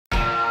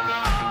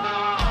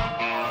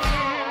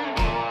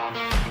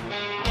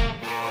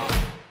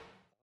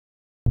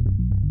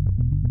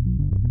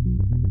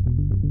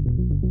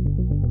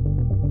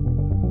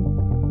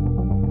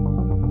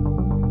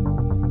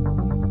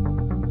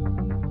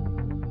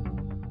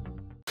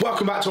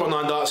Welcome back to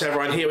Online Darts,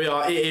 everyone. Here we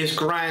are. It is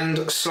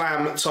Grand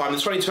Slam time. The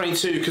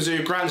 2022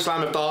 Kazoo Grand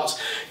Slam of Darts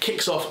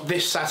kicks off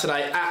this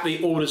Saturday at the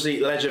Aldersley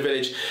Leisure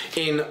Village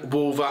in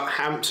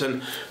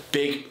Wolverhampton.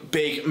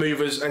 Big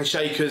movers and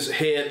shakers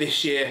here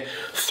this year.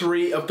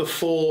 3 of the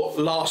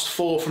last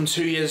four from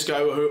 2 years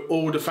ago who are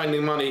all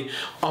defending money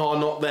are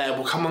not there.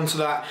 We'll come on to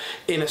that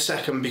in a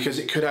second because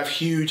it could have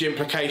huge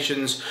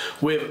implications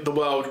with the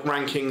world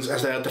rankings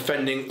as they are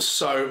defending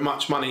so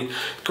much money.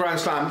 Grand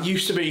Slam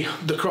used to be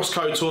the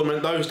cross-code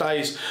tournament. Those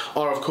days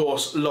are of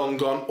course long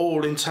gone,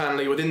 all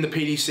internally within the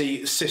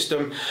PDC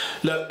system.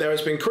 Look, there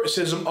has been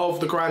criticism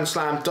of the Grand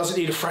Slam. Does it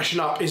need to freshen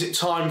up? Is it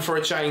time for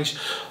a change?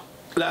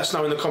 Let us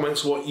know in the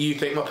comments what you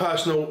think. My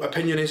personal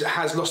opinion is it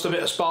has lost a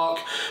bit of spark,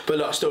 but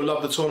look, I still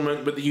love the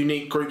tournament with the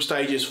unique group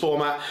stages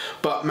format,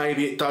 but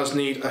maybe it does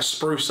need a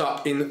spruce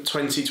up in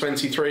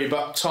 2023,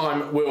 but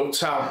time will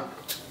tell.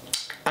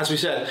 As we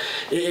said,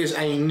 it is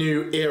a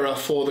new era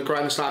for the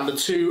Grand Slam. The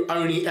two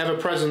only ever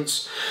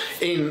presents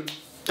in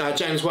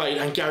James Wade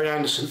and Gary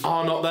Anderson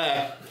are not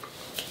there.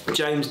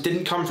 James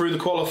didn't come through the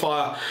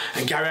qualifier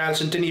and Gary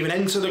Anderson didn't even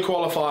enter the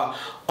qualifier.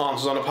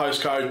 Answers on a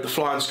postcode. The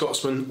Flying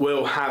Scotsman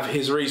will have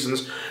his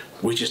reasons.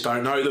 We just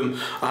don't know them.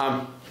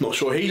 Not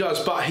sure he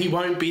does, but he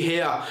won't be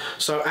here.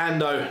 So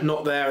Ando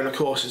not there, and of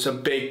course it's a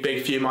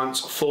big few months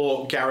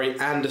for Gary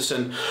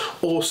Anderson.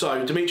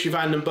 Also, Dimitri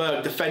van den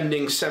Berg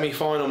defending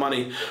semi-final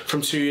money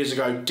from 2 years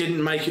ago.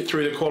 Didn't make it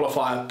through the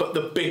qualifier, but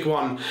the big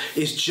one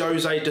is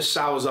Jose de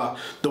Souza.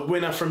 The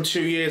winner from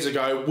 2 years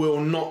ago will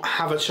not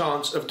have a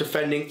chance of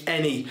defending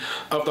any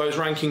of those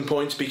ranking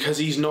points because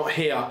he's not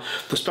here.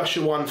 The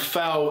special one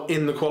fell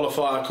in the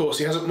qualifier. Of course,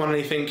 he hasn't won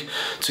anything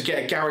to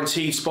get a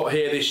guaranteed spot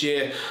here this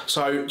year.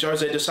 So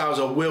Jose de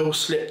Souza will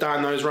slip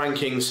down those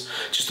rankings.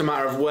 Just a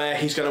matter of where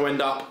he's going to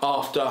end up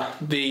after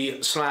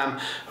the Slam.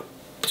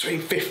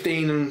 Between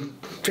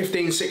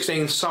 15,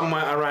 16,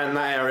 somewhere around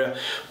that area.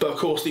 But of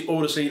course the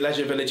Aldersley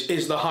Leisure Village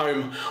is the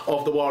home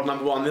of the world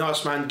 #1. The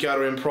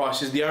Iceman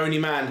Price is the only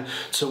man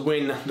to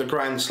win the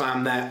Grand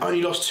Slam there.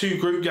 Only lost 2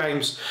 group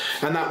games,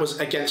 and that was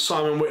against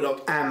Simon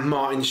Whitlock and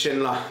Martin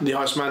Schindler. The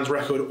Iceman's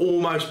record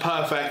almost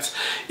perfect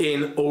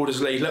in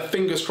Aldersley.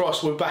 Fingers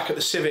crossed we're back at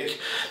the Civic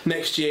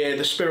next year,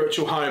 the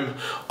spiritual home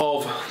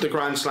of the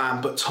Grand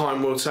Slam, but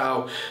time will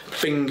tell.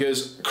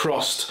 Fingers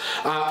crossed.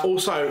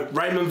 Also,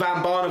 Raymond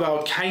van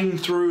Barneveld came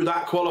through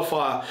that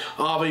qualifier.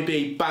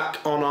 RVB back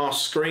on our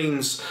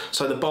screens.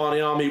 So the Barney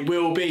Army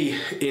will be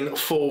in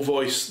full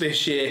voice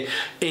this year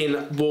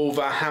in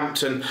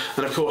Wolverhampton.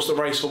 And of course the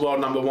race for world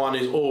 #1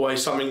 is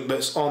always something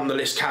that's on the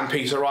list. Can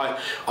Peter Wright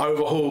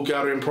overhaul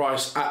Gerdon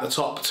Price at the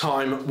top?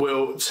 Time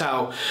will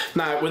tell.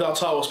 Now with our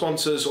title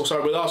sponsors, or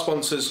sorry, with our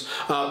sponsors,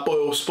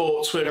 Boyle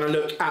Sports, we're going to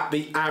look at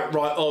the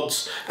outright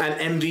odds, and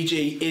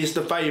MVG is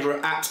the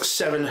favourite at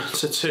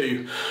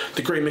 7-2.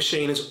 The Green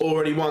Machine has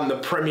already won the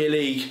Premier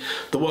League,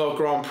 the World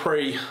Grand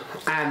Prix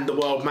and the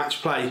World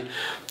Match Play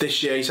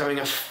this year. He's having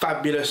a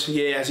fabulous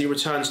year as he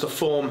returns to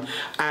form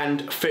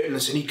and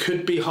fitness, and he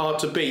could be hard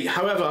to beat.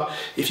 However,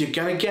 if you're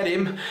going to get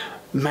him,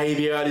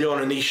 maybe early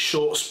on in these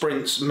short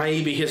sprints,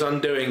 maybe his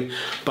undoing,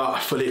 but I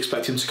fully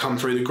expect him to come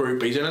through the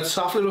group. He's in a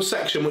tough little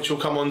section, which we'll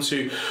come on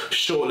to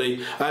shortly.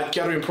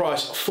 Gathering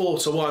Price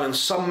 4-1, and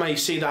some may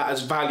see that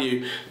as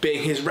value,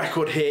 being his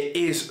record here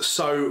is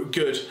so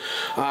good.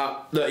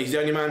 Look, he's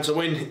the only man to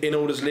win in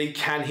Aldersley.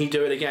 Can he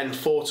do it again?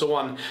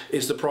 4-1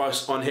 is the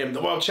price on him.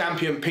 The world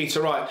champion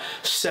Peter Wright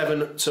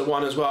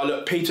 7-1 as well.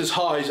 Look, Peter's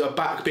highs are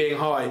back being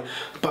high,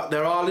 but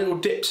there are little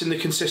dips in the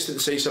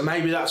consistency, so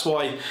maybe that's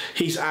why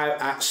he's out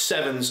at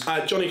 7.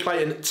 Johnny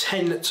Clayton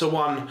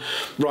 10-1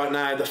 right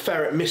now. The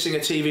Ferret missing a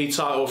TV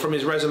title from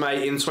his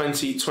resume in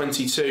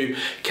 2022.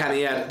 Can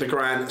he add the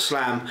Grand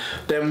Slam?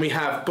 Then we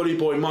have Bully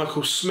Boy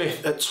Michael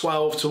Smith at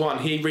 12-1.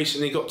 He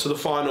recently got to the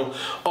final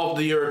of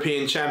the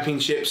European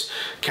Championships.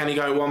 Can he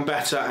go one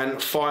better and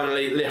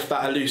finally lift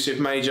that elusive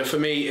major? For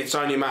me, it's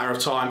only a matter of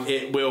time.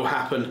 It will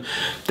happen.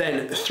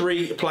 Then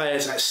 3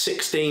 players at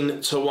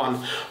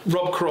 16-1.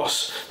 Rob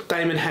Cross,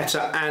 Damon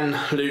Heta and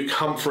Luke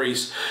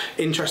Humphreys.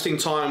 Interesting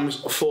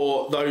times for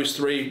those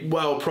 3,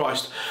 well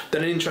priced.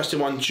 Then an interesting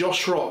one,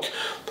 Josh Rock,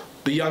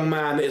 the young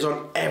man that is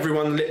on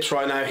everyone's lips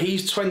right now.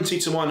 He's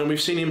 20-1, and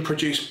we've seen him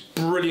produce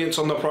brilliance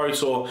on the Pro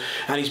Tour,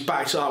 and he's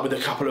backed it up with a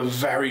couple of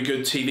very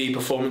good TV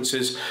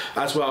performances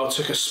as well.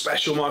 Took a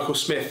special Michael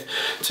Smith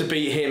to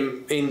beat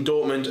him in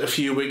Dortmund a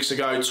few weeks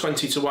ago.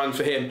 20-1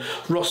 for him.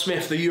 Ross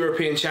Smith, the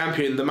European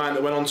champion, the man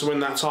that went on to win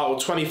that title,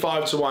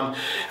 25-1.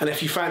 And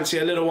if you fancy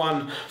a little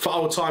one for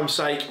old time's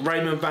sake,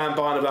 Raymond van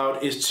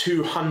Barneveld is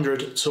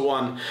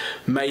 200-1.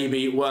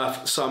 Maybe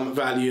worth some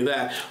value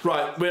there.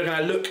 Right, we're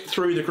going to look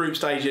through the group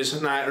stages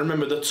now.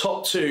 Remember, the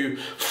top 2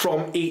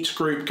 from each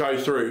group go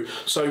through.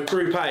 So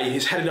Group A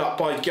is headed up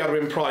by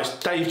Gerdon Price,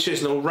 Dave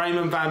Chisnell,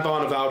 Raymond van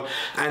Barneveld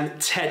and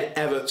Ted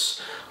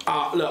Everts.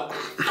 Look,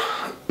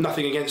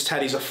 nothing against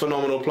Ted, he's a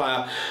phenomenal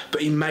player,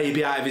 but he may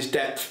be out of his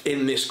depth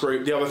in this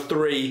group. The other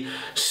 3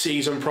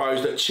 seasoned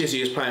pros, that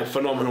Chizzy is playing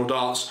phenomenal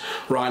darts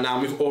right now.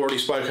 We've already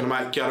spoken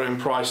about gathering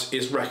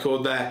Price's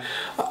record there.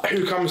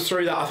 Who comes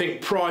through that? I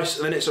think Price,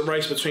 and then it's a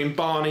race between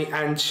Barney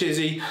and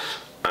Chizzy.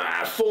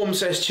 Form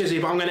says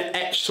Chizzy, but I'm going to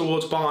etch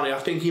towards Barney. I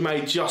think he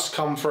may just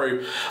come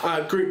through.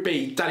 Group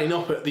B, Danny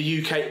Noppert,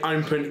 the UK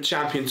Open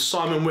champion,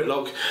 Simon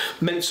Whitlock,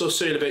 Mensur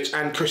Suljovic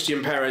and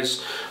Christian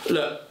Perez.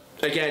 Look,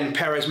 again,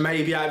 Perez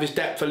may be out of his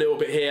depth a little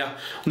bit here.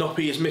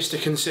 Noppy is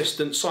Mr.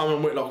 Consistent.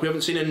 Simon Whitlock, we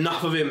haven't seen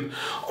enough of him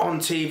on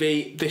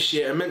TV this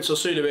year. And Mensur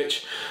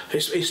Suljovic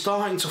is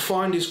starting to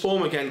find his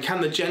form again.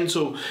 Can the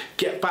gentle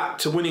get back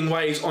to winning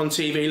ways on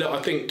TV? Look,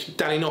 I think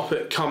Danny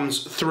Noppert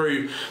comes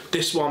through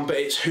this one, but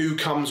it's who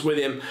comes with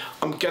him.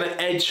 I'm going to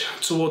edge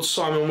towards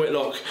Simon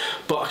Whitlock,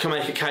 but I can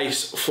make a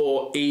case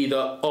for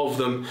either of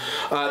them.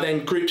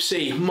 Then Group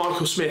C,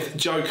 Michael Smith,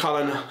 Joe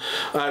Cullen,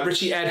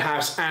 Richie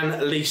Edhouse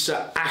and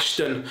Lisa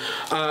Ashton.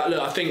 Look,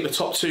 I think the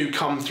top 2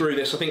 come through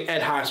this. I think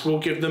Edhouse will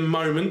give them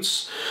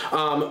moments,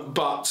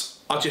 but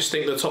I just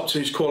think the top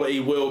 2's quality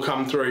will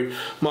come through.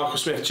 Michael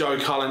Smith, Joe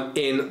Cullen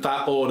in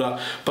that order.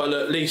 But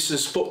look,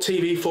 Lisa's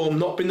TV form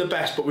not been the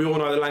best, but we all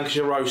know the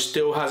Lancashire Rose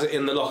still has it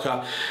in the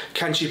locker.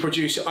 Can she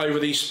produce it over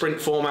these sprint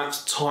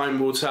formats? Time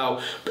will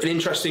tell. But an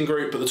interesting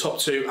group, but the top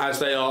 2 as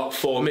they are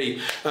for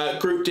me.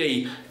 Group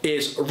D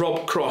is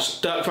Rob Cross,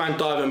 Dirk van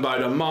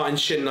Dijvenbode, Martin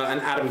Schindler and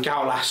Adam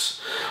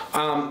Gaulas.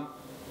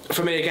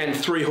 For me, again,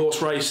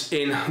 3-horse race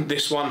in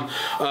this one.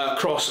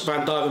 Cross,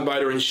 Van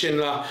Dijvenbode and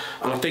Schindler,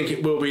 and I think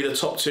it will be the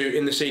top 2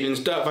 in the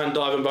seedings. Dirk van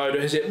Dijvenbode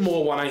has hit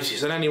more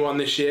 180s than anyone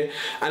this year.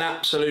 An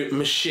absolute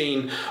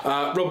machine.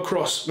 Rob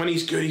Cross, when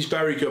he's good, he's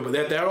very good, but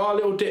there are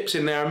little dips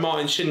in there, and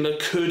Martin Schindler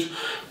could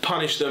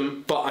punish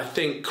them, but I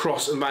think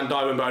Cross and Van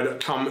Dijvenbode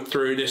come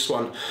through this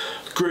one.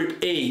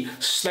 Group E,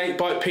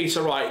 Snakebite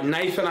Peter Wright,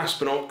 Nathan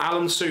Aspinall,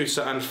 Alan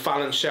Sousa and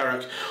Fallon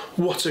Sherrock.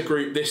 What a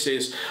group this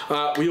is.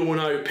 We all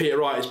know Peter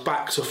Wright is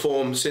back to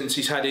form since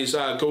he's had his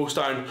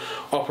gallstone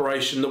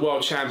operation. The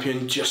world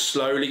champion just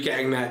slowly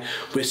getting there.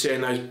 We're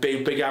seeing those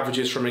big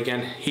averages from him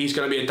again. He's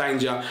going to be a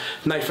danger.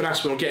 Nathan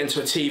Aspinall getting to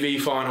a TV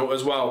final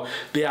as well.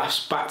 The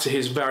Asp back to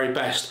his very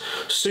best.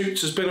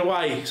 Suits has been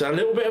away. He's had a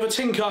little bit of a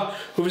tinker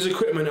with his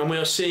equipment, and we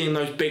are seeing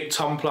those big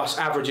ton plus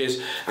averages.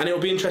 And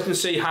it'll be interesting to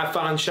see how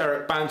Fallon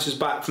Sherrock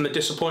bounces back from the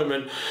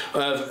disappointment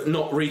of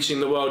not reaching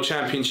the World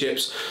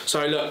Championships.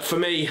 So look, for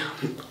me,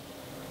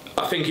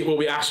 I think it will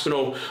be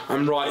Aspinall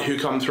and Wright who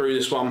come through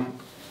this one.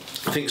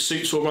 I think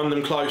Suits will run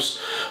them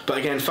close, but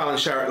again, Fallon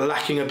Sherrock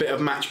lacking a bit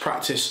of match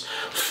practice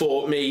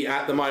for me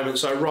at the moment.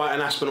 So Wright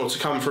and Aspinall to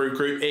come through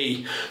Group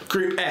E.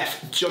 Group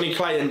F, Johnny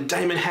Clayton,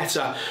 Damon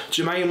Heta,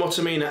 Jermaine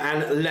Motamina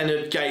and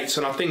Leonard Gates.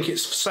 And I think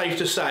it's safe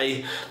to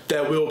say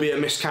there will be a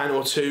miscount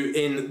or 2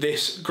 in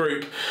this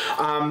group.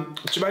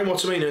 Jermaine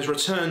Motamina has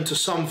returned to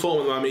some form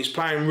at the moment. He's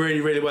playing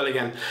really well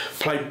again.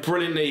 Played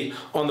brilliantly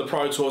on the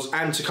Pro Tours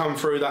and to come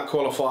through that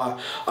qualifier.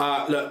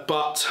 Look,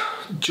 but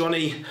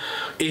Johnny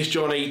is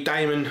Johnny.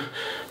 Damon,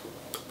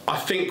 I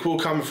think, will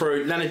come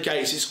through. Leonard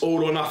Gates, it's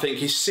all or nothing.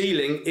 His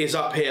ceiling is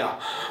up here,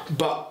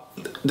 but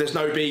there's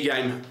no B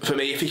game for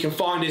me. If he can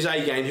find his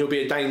A game, he'll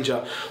be a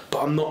danger,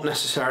 but I'm not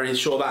necessarily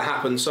sure that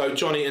happens. So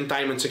Johnny and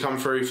Damon to come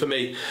through for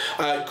me.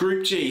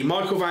 Group G,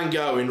 Michael Van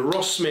Gerwen,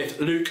 Ross Smith,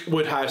 Luke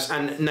Woodhouse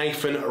and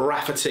Nathan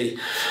Rafferty.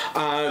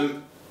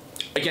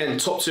 Again,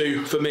 top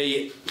 2 for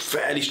me,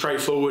 fairly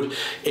straightforward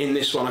in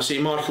this one. I see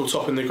Michael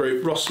topping the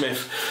group. Ross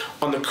Smith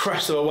on the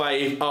crest of a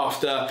wave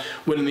after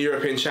winning the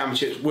European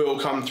Championships will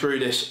come through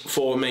this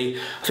for me.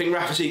 I think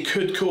Rafferty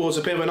could cause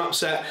a bit of an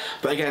upset,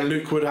 but again,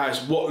 Luke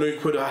Woodhouse, what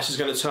Luke Woodhouse is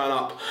going to turn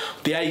up.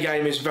 The A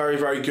game is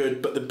very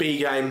good, but the B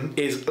game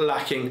is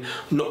lacking.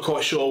 Not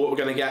quite sure what we're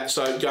going to get,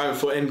 so going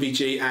for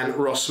MVG and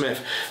Ross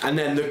Smith. And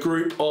then the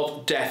group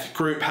of death,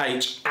 Group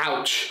H,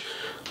 ouch.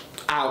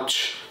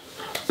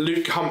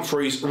 Luke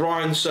Humphreys,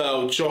 Ryan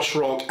Searle, Josh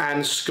Rock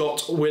and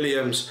Scott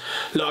Williams.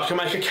 Look, I can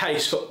make a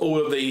case for all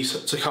of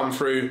these to come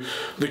through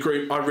the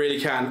group. I really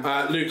can.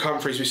 Luke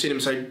Humphreys, we've seen him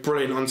say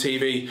brilliant on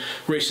TV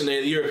recently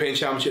at the European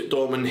Championship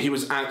Dortmund. He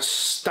was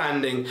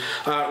outstanding.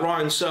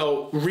 Ryan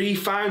Searle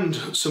refound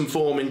some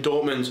form in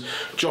Dortmund.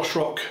 Josh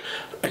Rock,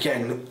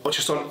 again,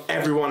 just on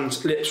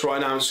everyone's lips right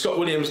now. And Scott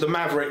Williams, the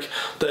Maverick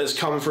that has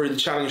come through the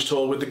Challenge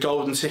Tour with the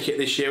golden ticket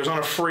this year, was on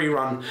a free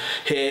run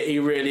here. He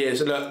really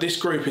is. And look, this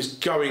group is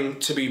going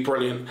to be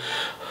brilliant.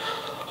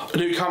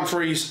 Luke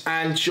Humphreys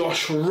and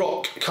Josh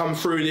Rock come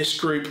through this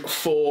group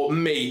for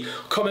me.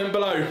 Comment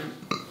below,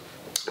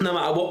 no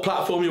matter what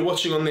platform you're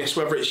watching on this,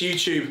 whether it's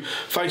YouTube,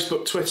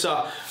 Facebook,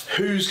 Twitter,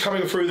 who's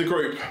coming through the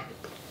group.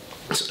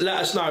 Let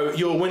us know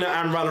your winner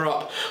and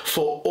runner-up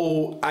for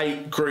all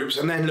 8 groups.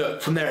 And then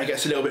look, from there it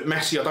gets a little bit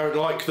messy. I don't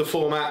like the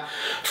format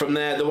from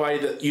there, the way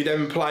that you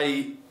then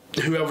play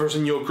whoever's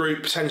in your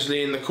group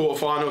potentially in the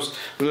quarterfinals.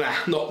 Nah,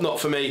 not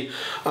for me.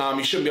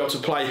 You shouldn't be able to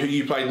play who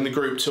you played in the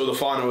group till the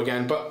final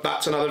again, but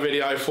that's another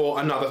video for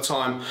another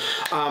time.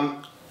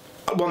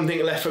 one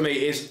thing left for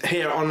me is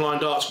here at Online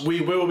Darts,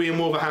 we will be in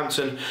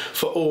Wolverhampton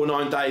for all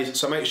 9 days.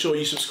 So make sure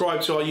you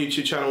subscribe to our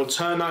YouTube channel,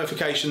 turn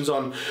notifications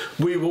on.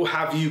 We will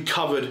have you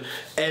covered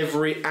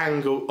every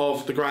angle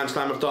of the Grand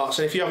Slam of Darts.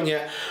 And if you haven't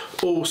yet,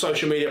 all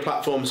social media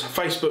platforms,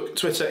 Facebook,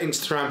 Twitter,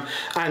 Instagram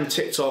and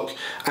TikTok,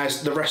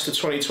 as the rest of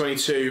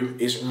 2022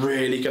 is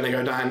really going to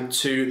go down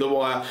to the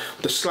wire.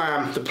 The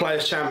Slam, the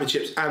Players'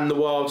 Championships and the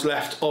Worlds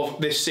left of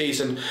this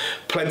season.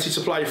 Plenty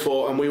to play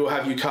for, and we will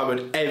have you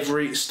covered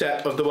every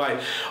step of the way.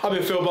 I've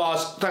been Phil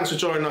Bars, thanks for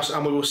joining us,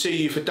 and we will see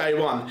you for day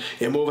one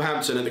in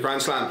Wolverhampton at the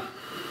Grand Slam.